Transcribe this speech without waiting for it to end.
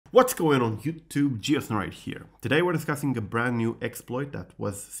What's going on YouTube? Geosn right here. Today we're discussing a brand new exploit that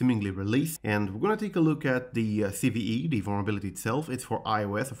was seemingly released, and we're gonna take a look at the CVE, the vulnerability itself. It's for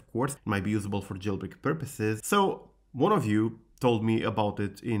iOS, of course. It might be usable for jailbreak purposes. So one of you told me about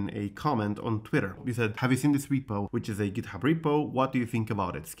it in a comment on Twitter. He said, have you seen this repo, which is a GitHub repo? What do you think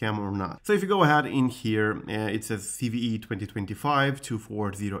about it, scam or not? So if you go ahead in here, it says CVE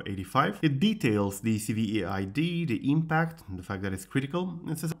 2025-24085. It details the CVE ID, the impact, the fact that it's critical.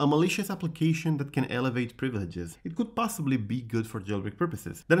 It says a malicious application that can elevate privileges. It could possibly be good for jailbreak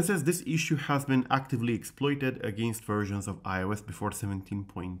purposes. Then it says this issue has been actively exploited against versions of iOS before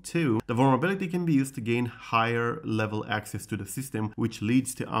 17.2. The vulnerability can be used to gain higher level access to the system, which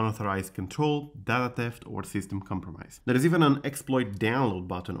leads to unauthorized control, data theft, or system compromise. There is even an exploit download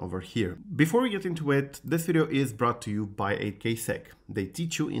button over here. Before we get into it, this video is brought to you by 8ksec. They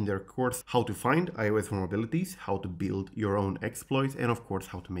teach you in their course how to find iOS vulnerabilities, how to build your own exploits, and of course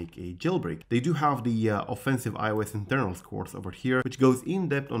how to make a jailbreak. They do have the offensive iOS internals course over here, which goes in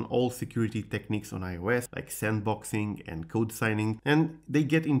depth on all security techniques on iOS, like sandboxing and code signing, and they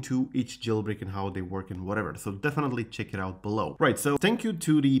get into each jailbreak and how they work and whatever. So definitely check it out below. Right, so thank you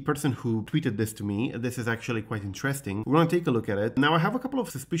to the person who tweeted this to me. This is actually quite interesting. We're gonna take a look at it. Now I have a couple of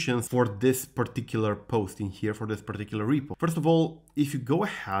suspicions for this particular post in here, for this particular repo. First of all, if you go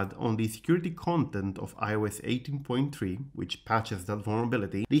ahead on the security content of iOS 18.3, which patches that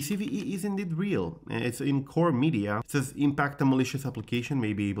vulnerability, the CVE is indeed real. It's in core media. It says impact a malicious application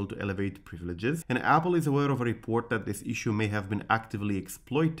may be able to elevate privileges, and Apple is aware of a report that this issue may have been actively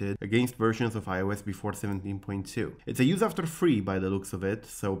exploited against versions of iOS before 17.2. It's a use after free by the looks of it,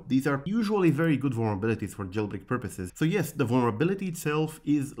 so these are usually very good vulnerabilities for jailbreak purposes. So yes, the vulnerability itself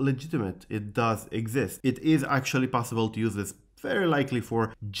is legitimate. It does exist. It is actually possible to use this very likely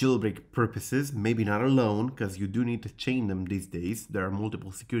for jailbreak purposes, maybe not alone, because you do need to chain them these days. There are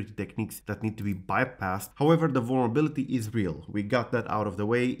multiple security techniques that need to be bypassed. However, the vulnerability is real. We got that out of the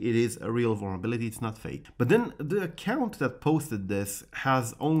way. It is a real vulnerability. It's not fake. But then the account that posted this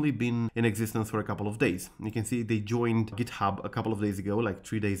has only been in existence for a couple of days. You can see they joined GitHub a couple of days ago, like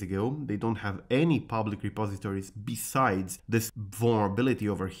 3 days ago. They don't have any public repositories besides this vulnerability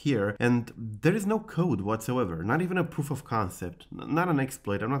over here. And there is no code whatsoever, not even a proof of concept. Not an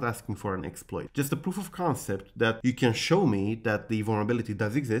exploit. I'm not asking for an exploit. Just a proof of concept that you can show me that the vulnerability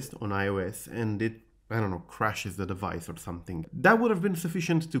does exist on iOS and it, I don't know, crashes the device or something. That would have been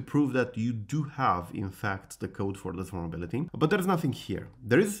sufficient to prove that you do have, in fact, the code for this vulnerability. But there's nothing here.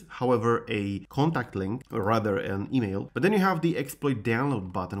 There is, however, a contact link, or rather an email. But then you have the exploit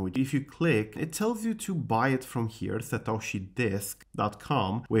download button, which if you click, it tells you to buy it from here,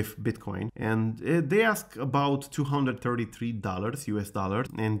 satoshidisc.com with Bitcoin. And they ask about $233 US dollars,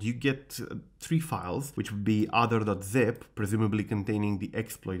 and you get 3 files, which would be other.zip, presumably containing the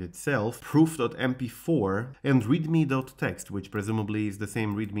exploit itself, proof.mp4, and readme.txt, which presumably is the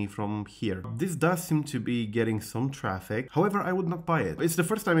same readme from here. This does seem to be getting some traffic. However, I would not buy it. It's the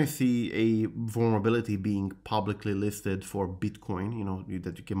first time I see a vulnerability being publicly listed for Bitcoin, you know,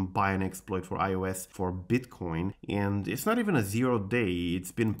 that you can buy an exploit for iOS for Bitcoin. And it's not even a 0 day.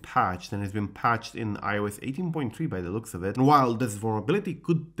 It's been patched, and it's been patched in iOS 18.3 by the looks of it. And while this vulnerability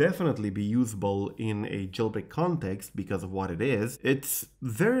could definitely be used in a jailbreak context because of what it is, it's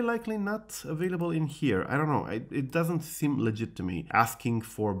very likely not available in here. I don't know, it doesn't seem legit to me, asking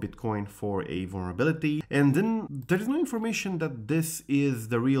for Bitcoin for a vulnerability. And then there's no information that this is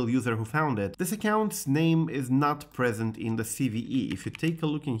the real user who found it. This account's name is not present in the CVE. If you take a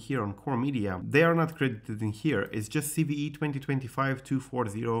look in here on core media, they are not credited in here. It's just CVE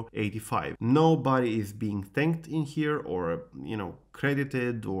 2025-24085. Nobody is being thanked in here, or, you know,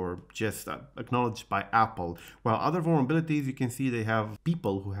 credited or just acknowledged by Apple. While other vulnerabilities, you can see they have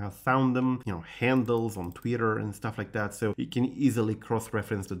people who have found them, you know, handles on Twitter and stuff like that. So you can easily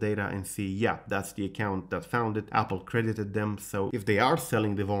cross-reference the data and see, yeah, that's the account that found it. Apple credited them. So if they are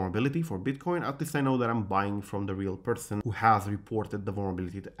selling the vulnerability for Bitcoin, at least I know that I'm buying from the real person who has reported the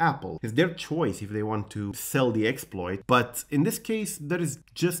vulnerability to Apple. It's their choice if they want to sell the exploit. But in this case, there is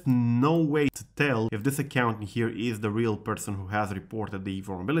just no way to tell if this account in here is the real person who has reported the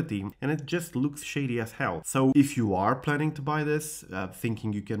vulnerability, and it just looks shady as hell. So if you are planning to buy this,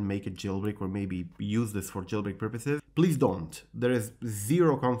 thinking you can make a jailbreak or maybe use this for jailbreak purposes, please don't. There is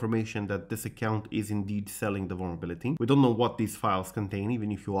zero confirmation that this account is indeed selling the vulnerability. We don't know what these files contain,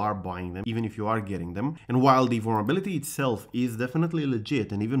 even if you are buying them, even if you are getting them. And while the vulnerability itself is definitely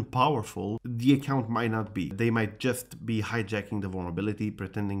legit and even powerful, the account might not be. They might just be hijacking the vulnerability,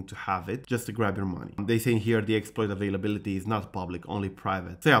 pretending to have it just to grab your money. They say here the exploit availability is not public, only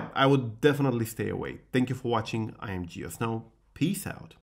private. So yeah, I would definitely stay away. Thank you for watching. I am Geosn. Peace out.